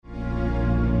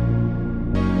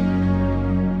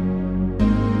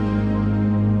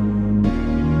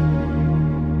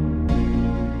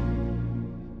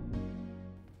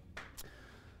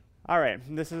All right,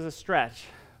 this is a stretch,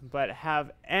 but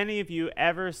have any of you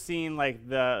ever seen like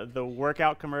the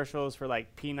workout commercials for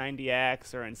like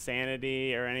P90X or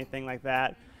Insanity or anything like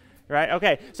that? Right?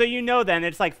 Okay, so you know then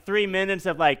it's like 3 minutes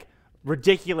of like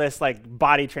ridiculous like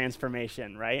body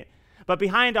transformation, right? But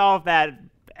behind all of that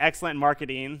excellent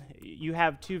marketing, you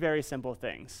have two very simple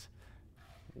things: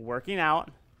 working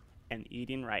out and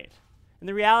eating right. And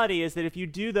the reality is that if you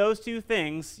do those two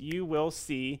things, you will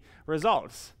see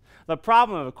results. The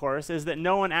problem, of course, is that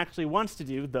no one actually wants to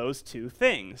do those two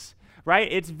things,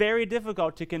 right? It's very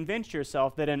difficult to convince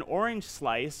yourself that an orange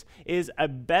slice is a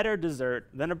better dessert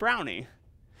than a brownie.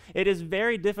 It is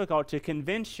very difficult to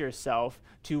convince yourself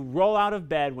to roll out of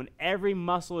bed when every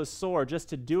muscle is sore just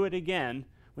to do it again,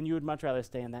 when you would much rather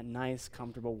stay in that nice,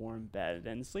 comfortable, warm bed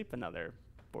and sleep another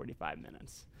 45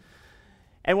 minutes.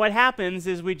 And what happens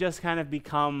is we just kind of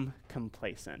become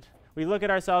complacent. We look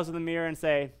at ourselves in the mirror and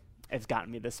say, it's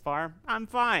gotten me this far, I'm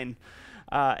fine.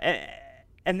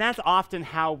 And that's often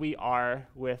how we are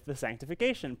with the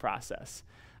sanctification process.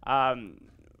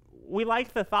 We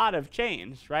like the thought of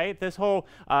change, right? This whole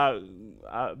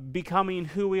becoming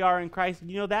who we are in Christ,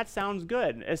 that sounds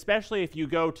good, especially if you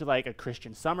go to like a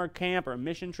Christian summer camp or a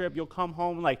mission trip. You'll come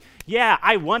home like, yeah,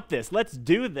 I want this, let's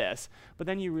do this. But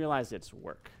then you realize it's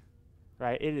work,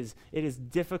 right? It is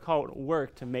difficult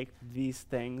work to make these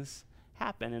things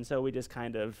happen. And so we just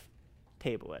kind of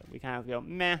table it. We kind of go,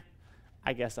 meh,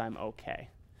 I guess I'm okay.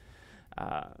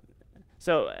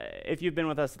 So if you've been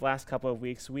with us the last couple of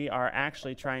weeks, we are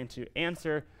actually trying to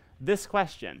answer this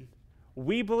question.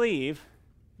 We believe,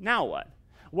 now what?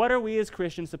 What are we as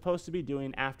Christians supposed to be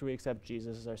doing after we accept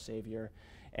Jesus as our Savior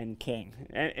and King?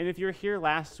 And if you're here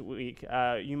last week,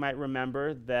 you might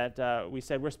remember that we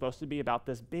said we're supposed to be about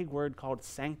this big word called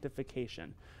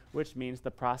sanctification, which means the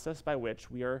process by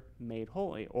which we are made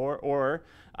holy, or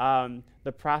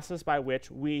the process by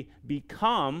which we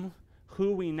become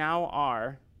who we now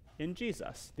are in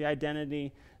Jesus, the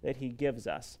identity that he gives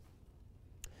us.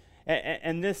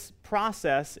 And this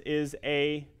process is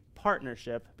a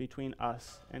partnership between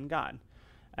us and God.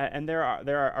 And there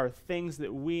are things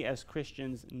that we as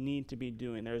Christians need to be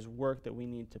doing. There's work that we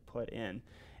need to put in.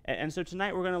 And so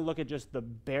tonight we're going to look at just the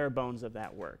bare bones of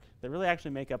that work that really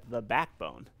actually make up the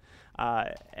backbone.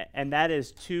 And that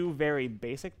is two very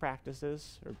basic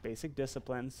practices or basic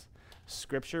disciplines: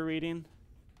 scripture reading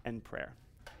and prayer.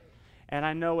 And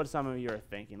I know what some of you are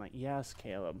thinking, like, yes,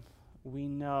 Caleb, we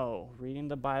know reading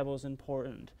the Bible is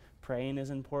important, praying is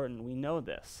important, we know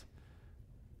this.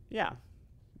 Yeah,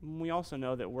 we also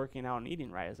know that working out and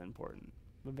eating right is important,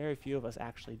 but very few of us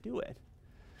actually do it.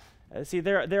 See,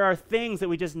 there are things that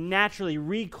we just naturally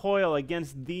recoil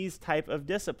against these type of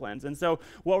disciplines. And so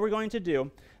what we're going to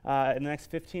do in the next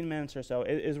 15 minutes or so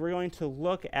is we're going to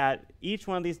look at each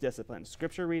one of these disciplines,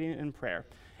 scripture reading and prayer,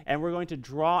 and we're going to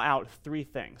draw out three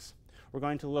things. We're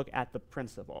going to look at the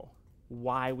principle,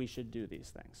 why we should do these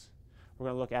things. We're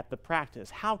going to look at the practice,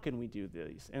 how can we do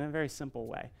these in a very simple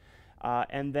way.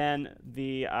 And then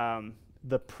the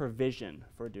provision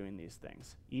for doing these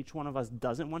things. Each one of us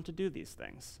doesn't want to do these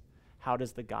things. How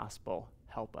does the gospel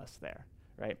help us there,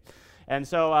 right? And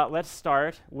so let's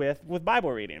start with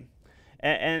Bible reading.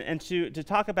 And to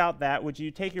talk about that, would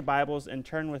you take your Bibles and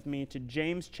turn with me to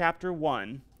James chapter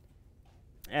 1,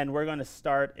 and we're going to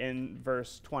start in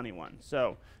verse 21.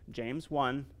 So James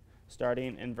 1,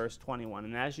 starting in verse 21.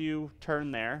 And as you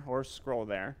turn there or scroll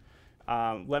there,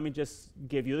 let me just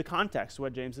give you the context of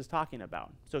what James is talking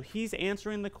about. So he's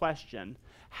answering the question,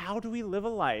 how do we live a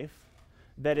life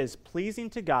that is pleasing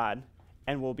to God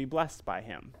and will be blessed by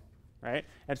him, right?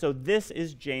 And so this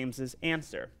is James's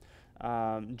answer.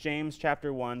 James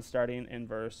chapter 1, starting in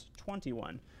verse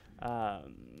 21.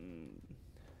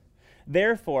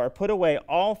 Therefore, put away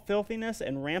all filthiness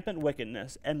and rampant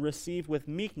wickedness, and receive with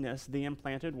meekness the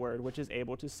implanted word, which is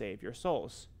able to save your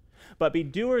souls. But be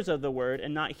doers of the word,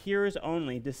 and not hearers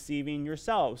only, deceiving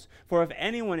yourselves. For if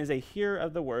anyone is a hearer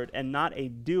of the word, and not a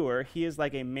doer, he is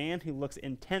like a man who looks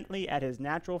intently at his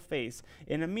natural face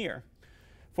in a mirror.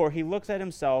 For he looks at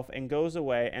himself and goes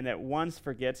away, and at once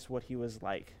forgets what he was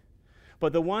like.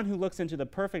 But the one who looks into the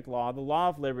perfect law, the law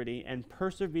of liberty, and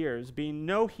perseveres, being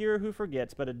no hearer who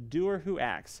forgets, but a doer who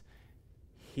acts,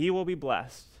 he will be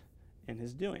blessed in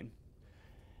his doing.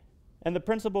 And the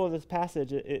principle of this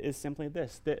passage is simply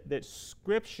this, that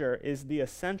Scripture is the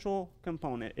essential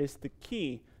component, is the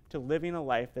key to living a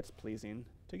life that's pleasing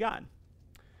to God.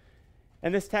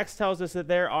 And this text tells us that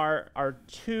there are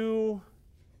two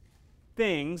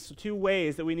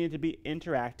ways that we need to be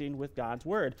interacting with God's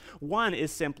word. One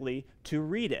is simply to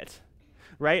read it.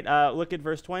 right? Look at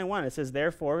verse 21. It says,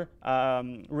 therefore,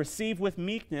 receive with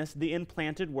meekness the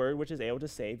implanted word which is able to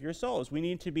save your souls. We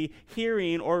need to be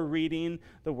hearing or reading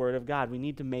the word of God. We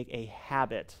need to make a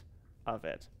habit of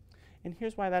it. And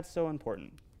here's why that's so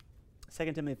important.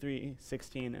 2 Timothy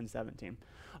 3:16 and 17.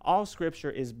 All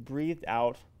scripture is breathed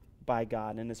out by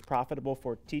God and is profitable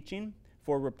for teaching,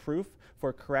 for reproof,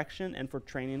 for correction, and for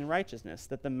training in righteousness,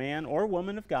 that the man or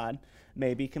woman of God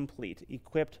may be complete,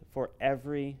 equipped for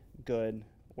every good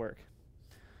work.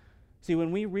 See,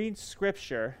 when we read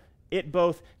Scripture, it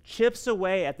both chips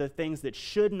away at the things that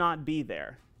should not be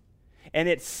there, and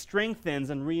it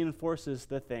strengthens and reinforces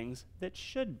the things that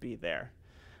should be there.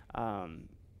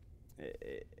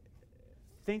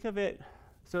 Think of it,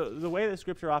 so the way that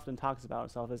Scripture often talks about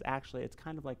itself is actually, it's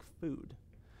kind of like food.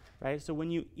 Right? So when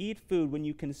you eat food, when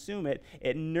you consume it,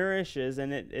 it nourishes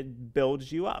and it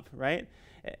builds you up, right?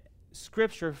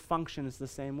 Scripture functions the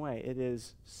same way. It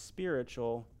is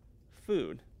spiritual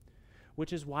food,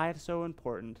 which is why it's so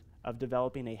important of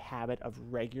developing a habit of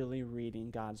regularly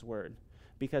reading God's Word.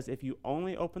 Because if you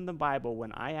only open the Bible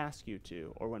when I ask you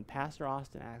to, or when Pastor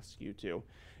Austin asks you to,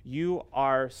 you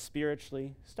are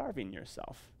spiritually starving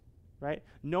yourself, right?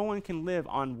 No one can live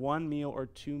on 1 meal or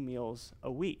 2 meals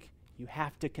a week. You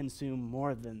have to consume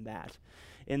more than that.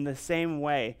 In the same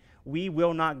way, we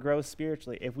will not grow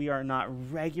spiritually if we are not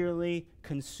regularly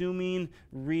consuming,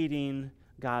 reading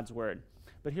God's Word.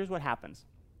 But here's what happens.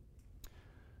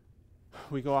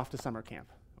 We go off to summer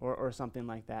camp or something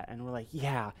like that, and we're like,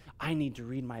 yeah, I need to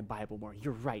read my Bible more.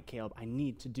 You're right, Caleb. I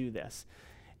need to do this.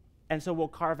 And so we'll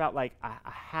carve out like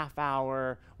a half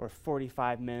hour or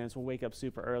 45 minutes. We'll wake up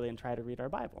super early and try to read our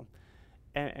Bible.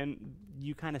 And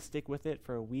you kind of stick with it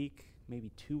for a week, maybe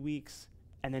 2 weeks,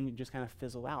 and then you just kind of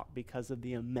fizzle out because of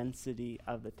the immensity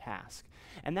of the task.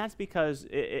 And that's because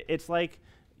it's like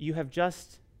you have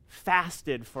just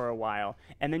fasted for a while,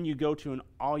 and then you go to an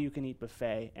all-you-can-eat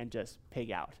buffet and just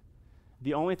pig out.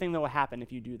 The only thing that will happen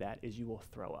if you do that is you will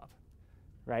throw up,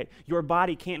 right? Your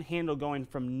body can't handle going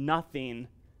from nothing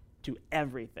to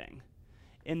everything.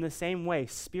 In the same way,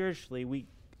 spiritually, we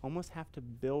almost have to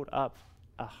build up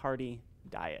a hearty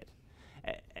diet.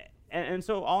 And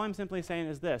so all I'm simply saying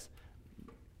is this.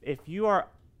 If you are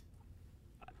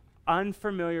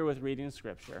unfamiliar with reading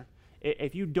Scripture,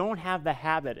 if you don't have the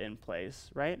habit in place,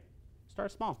 right,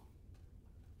 start small.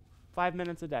 5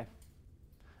 minutes a day.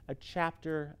 A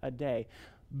chapter a day.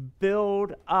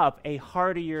 Build up a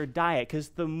heartier diet, because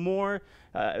the more,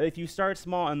 if you start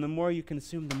small and the more you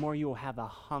consume, the more you will have a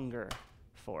hunger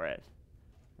for it,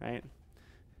 right?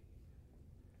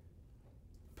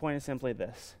 Point is simply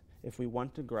this. If we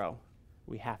want to grow,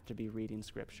 we have to be reading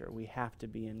Scripture. We have to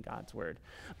be in God's Word.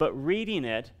 But reading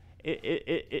it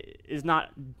is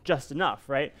not just enough,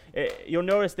 right? You'll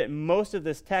notice that most of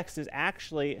this text is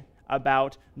actually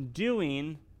about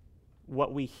doing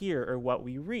what we hear or what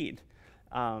we read.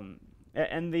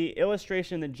 And the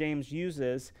illustration that James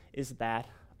uses is that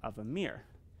of a mirror.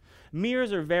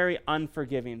 Mirrors are very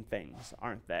unforgiving things,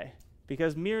 aren't they?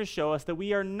 Because mirrors show us that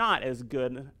we are not as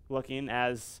good looking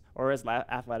as, or as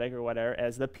athletic or whatever,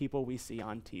 as the people we see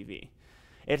on TV.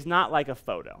 It's not like a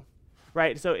photo,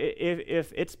 right? So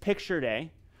if it's picture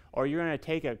day, or you're going to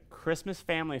take a Christmas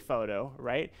family photo,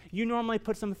 right? You normally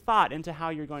put some thought into how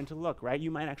you're going to look, right?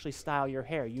 You might actually style your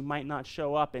hair. You might not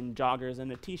show up in joggers and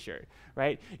a t-shirt,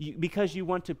 right? Because you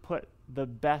want to put the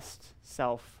best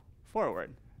self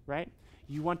forward, right?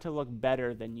 You want to look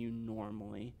better than you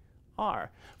normally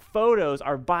are. Photos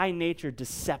are by nature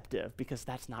deceptive because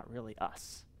that's not really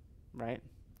us, right?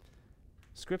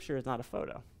 Scripture is not a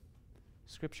photo.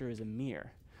 Scripture is a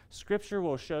mirror. Scripture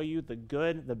will show you the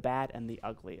good, the bad, and the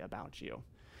ugly about you.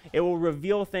 It will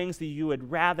reveal things that you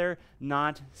would rather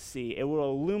not see. It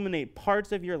will illuminate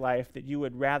parts of your life that you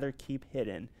would rather keep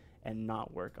hidden and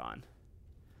not work on.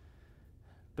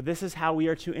 But this is how we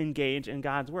are to engage in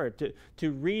God's Word,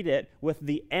 to read it with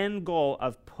the end goal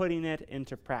of putting it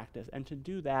into practice. And to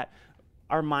do that,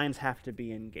 our minds have to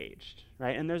be engaged,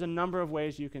 right? And there's a number of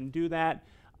ways you can do that.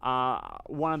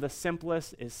 One of the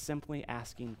simplest is simply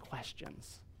asking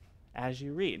questions as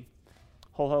you read.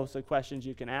 Whole host of questions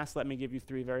you can ask. Let me give you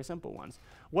 3 very simple ones.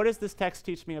 What does this text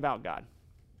teach me about God?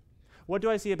 What do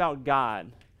I see about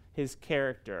God, His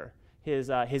character, His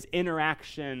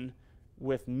interaction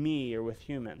with me or with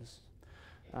humans?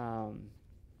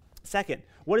 Second,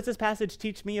 what does this passage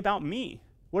teach me about me?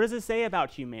 What does it say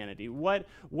about humanity? What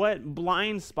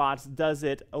blind spots does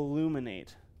it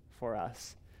illuminate for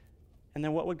us? And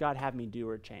then what would God have me do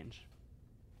or change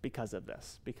because of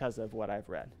this, because of what I've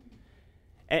read?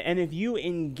 And if you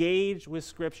engage with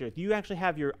Scripture, if you actually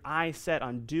have your eye set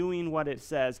on doing what it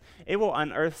says, it will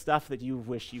unearth stuff that you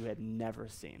wish you had never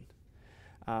seen.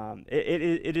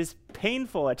 It is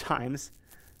painful at times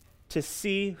to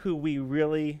see who we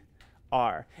really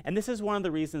are. And this is one of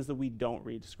the reasons that we don't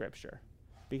read Scripture,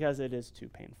 because it is too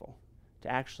painful to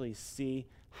actually see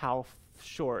how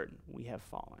short we have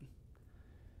fallen.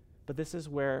 But this is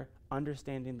where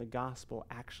understanding the gospel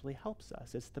actually helps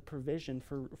us. It's the provision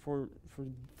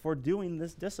for doing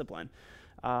this discipline.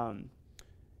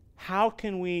 How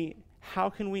can we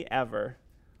ever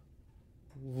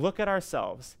look at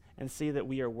ourselves and see that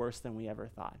we are worse than we ever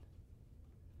thought?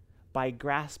 By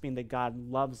grasping that God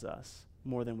loves us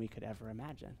more than we could ever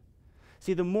imagine.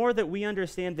 See, the more that we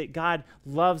understand that God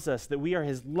loves us, that we are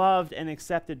his loved and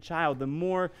accepted child, the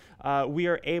more we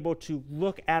are able to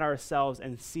look at ourselves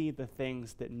and see the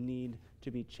things that need to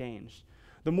be changed.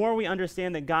 The more we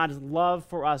understand that God's love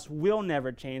for us will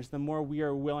never change, the more we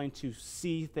are willing to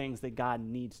see things that God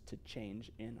needs to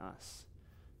change in us.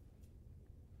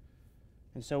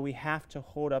 And so we have to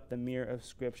hold up the mirror of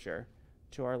Scripture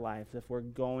to our lives if we're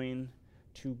going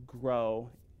to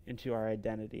grow into our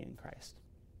identity in Christ.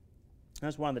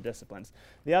 That's one of the disciplines.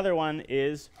 The other one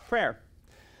is prayer.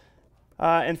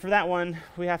 And for that one,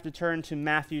 we have to turn to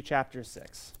Matthew chapter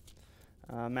 6.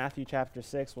 Matthew chapter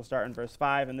 6, we'll start in verse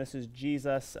 5, and this is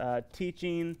Jesus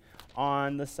teaching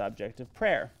on the subject of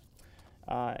prayer.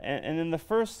 And in the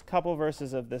first couple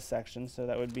verses of this section, so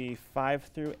that would be 5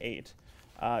 through 8,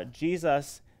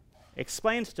 Jesus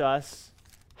explains to us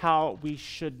how we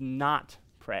should not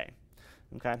pray.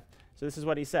 Okay? So this is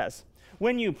what he says.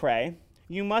 When you pray,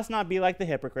 you must not be like the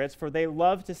hypocrites, for they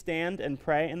love to stand and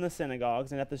pray in the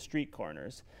synagogues and at the street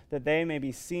corners, that they may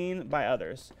be seen by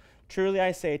others. Truly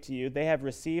I say to you, they have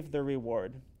received their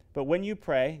reward. But when you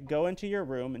pray, go into your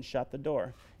room and shut the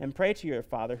door, and pray to your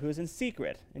Father who is in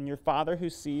secret, and your Father who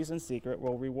sees in secret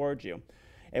will reward you.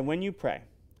 And when you pray,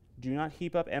 do not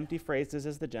heap up empty phrases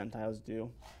as the Gentiles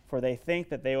do, for they think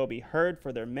that they will be heard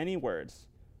for their many words.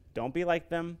 Don't be like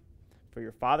them, for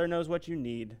your Father knows what you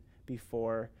need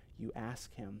before you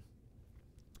ask him.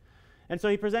 And so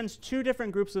he presents two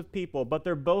different groups of people, but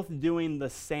they're both doing the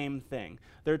same thing.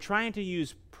 They're trying to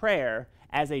use prayer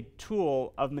as a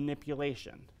tool of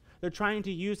manipulation. They're trying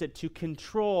to use it to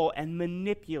control and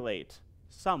manipulate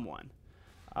someone.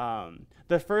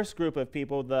 The first group of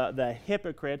people, the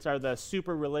hypocrites, are the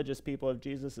super religious people of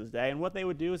Jesus' day. And what they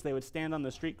would do is they would stand on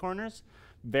the street corners,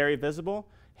 very visible,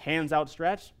 hands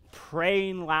outstretched,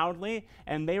 praying loudly,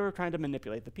 and they were trying to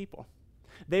manipulate the people.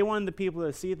 They wanted the people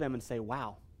to see them and say,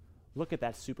 wow, look at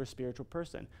that super spiritual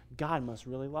person. God must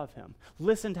really love him.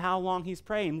 Listen to how long he's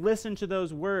praying. Listen to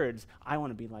those words. I want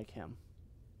to be like him.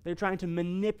 They're trying to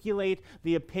manipulate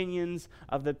the opinions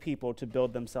of the people to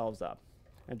build themselves up.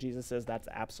 And Jesus says that's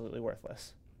absolutely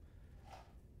worthless.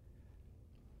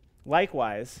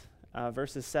 Likewise,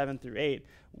 verses 7 through 8,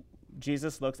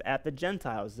 Jesus looks at the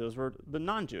Gentiles. Those were the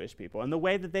non-Jewish people. And the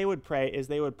way that they would pray is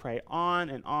they would pray on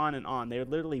and on and on. They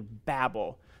would literally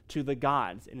babble to the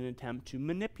gods in an attempt to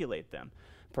manipulate them.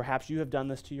 Perhaps you have done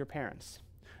this to your parents.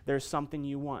 There's something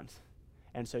you want.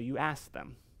 And so you ask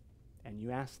them, and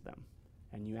you ask them,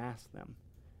 and you ask them,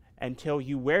 until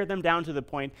you wear them down to the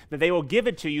point that they will give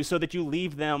it to you so that you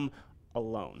leave them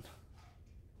alone.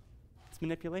 It's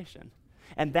manipulation.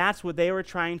 And that's what they were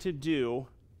trying to do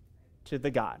to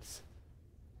the gods.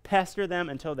 Pester them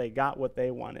until they got what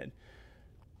they wanted.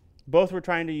 Both were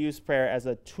trying to use prayer as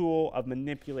a tool of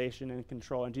manipulation and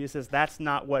control. And Jesus says that's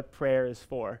not what prayer is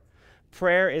for.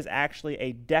 Prayer is actually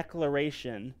a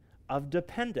declaration of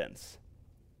dependence.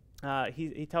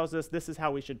 He tells us this is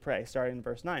how we should pray, starting in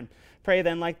verse 9. Pray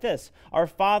then like this: Our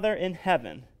Father in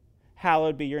heaven,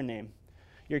 hallowed be your name.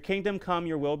 Your kingdom come,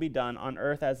 your will be done on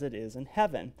earth as it is in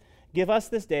heaven. Give us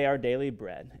this day our daily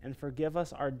bread, and forgive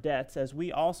us our debts as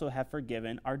we also have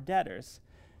forgiven our debtors.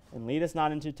 And lead us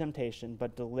not into temptation,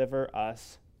 but deliver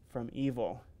us from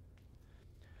evil.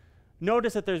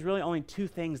 Notice that there's really only two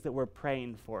things that we're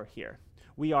praying for here.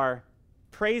 We are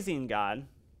praising God,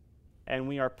 and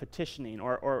we are petitioning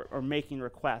or making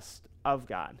requests of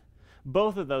God.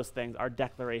 Both of those things are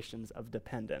declarations of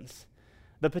dependence.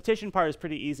 The petition part is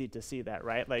pretty easy to see that,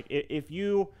 right? Like if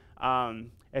you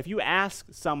ask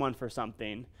someone for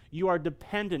something, you are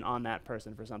dependent on that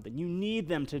person for something. You need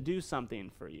them to do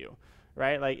something for you,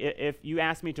 right? Like if you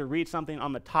ask me to reach something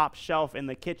on the top shelf in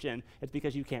the kitchen, it's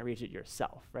because you can't reach it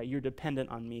yourself, right? You're dependent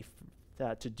on me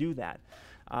to do that.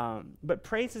 But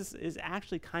praise is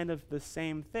actually kind of the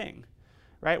same thing.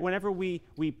 right? Whenever we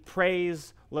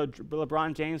praise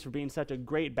LeBron James for being such a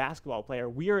great basketball player,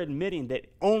 we are admitting that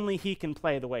only he can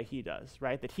play the way he does,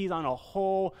 right? That he's on a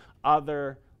whole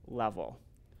other level.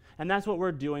 And that's what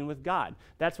we're doing with God.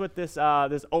 That's what this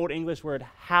Old English word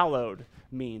hallowed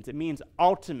means. It means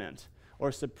ultimate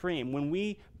or supreme. When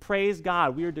we praise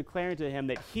God, we are declaring to him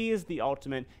that he is the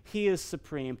ultimate, he is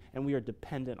supreme, and we are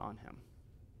dependent on him.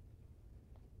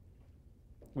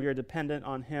 We are dependent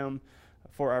on him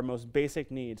for our most basic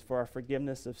needs, for our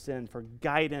forgiveness of sin, for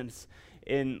guidance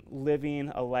in living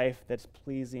a life that's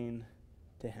pleasing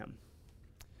to him.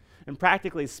 And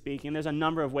practically speaking, there's a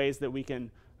number of ways that we can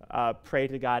pray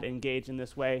to God, engage in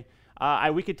this way.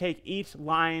 We could take each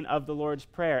line of the Lord's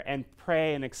Prayer and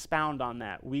pray and expound on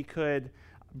that. We could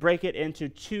break it into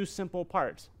two simple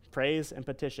parts, praise and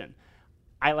petition.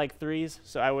 I like threes,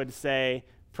 so I would say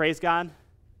praise God,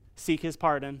 seek his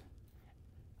pardon,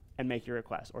 and make your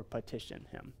request, or petition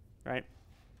him, right?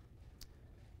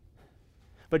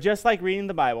 But just like reading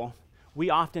the Bible, we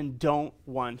often don't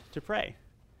want to pray.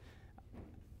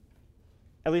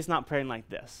 At least not praying like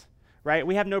this, right?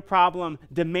 We have no problem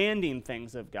demanding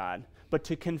things of God, but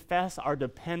to confess our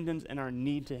dependence and our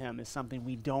need to him is something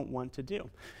we don't want to do.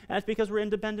 And that's because we're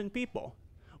independent people.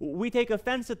 We take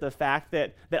offense at the fact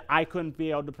that I couldn't be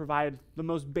able to provide the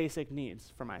most basic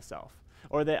needs for myself,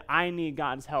 or that I need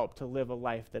God's help to live a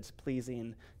life that's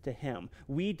pleasing to him.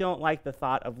 We don't like the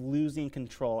thought of losing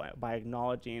control by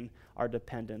acknowledging our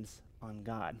dependence on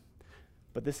God.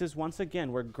 But this is, once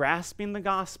again, where grasping the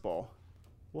gospel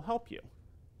will help you.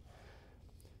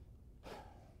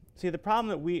 See, the problem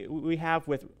that we have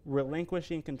with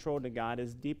relinquishing control to God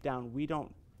is deep down we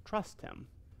don't trust him.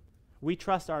 We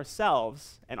trust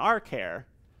ourselves and our care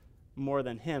more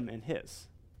than him and his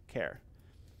care.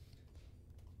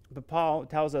 But Paul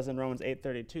tells us in Romans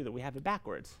 8:32 that we have it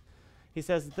backwards. He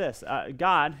says this,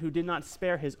 God, who did not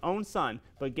spare his own son,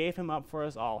 but gave him up for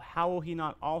us all, how will he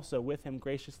not also with him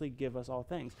graciously give us all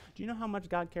things? Do you know how much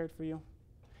God cared for you?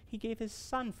 He gave his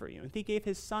son for you. If he gave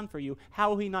his son for you, how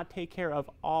will he not take care of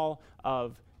all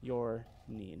of your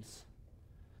needs?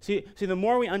 See, the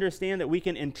more we understand that we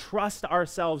can entrust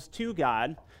ourselves to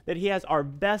God, that he has our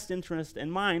best interest in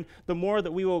mind, the more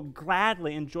that we will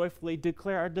gladly and joyfully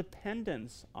declare our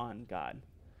dependence on God,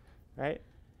 right?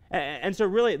 And so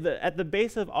really, at the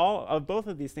base of both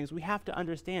of these things, we have to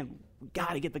understand, we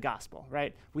got to get the gospel,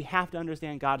 right? We have to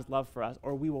understand God's love for us,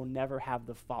 or we will never have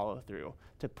the follow-through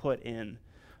to put in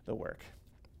the work.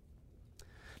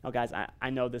 Now, guys, I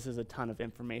know this is a ton of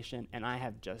information, and I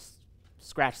have just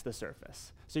scratched the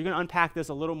surface. So you're going to unpack this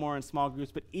a little more in small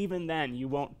groups, but even then, you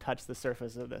won't touch the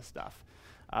surface of this stuff.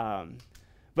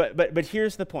 But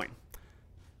here's the point.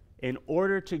 In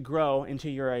order to grow into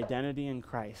your identity in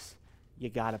Christ, you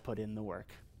got to put in the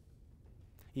work.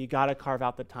 You got to carve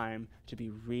out the time to be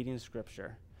reading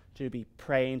Scripture, to be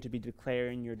praying, to be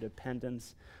declaring your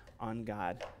dependence on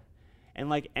God. And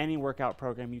like any workout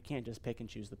program, you can't just pick and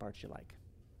choose the parts you like.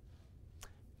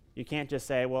 You can't just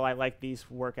say, well, I like these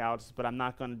workouts, but I'm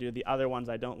not going to do the other ones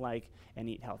I don't like and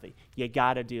eat healthy. You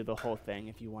got to do the whole thing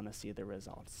if you want to see the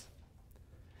results.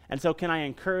 And so can I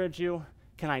encourage you?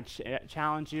 Can I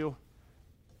challenge you?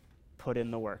 Put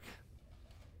in the work.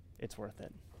 It's worth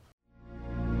it.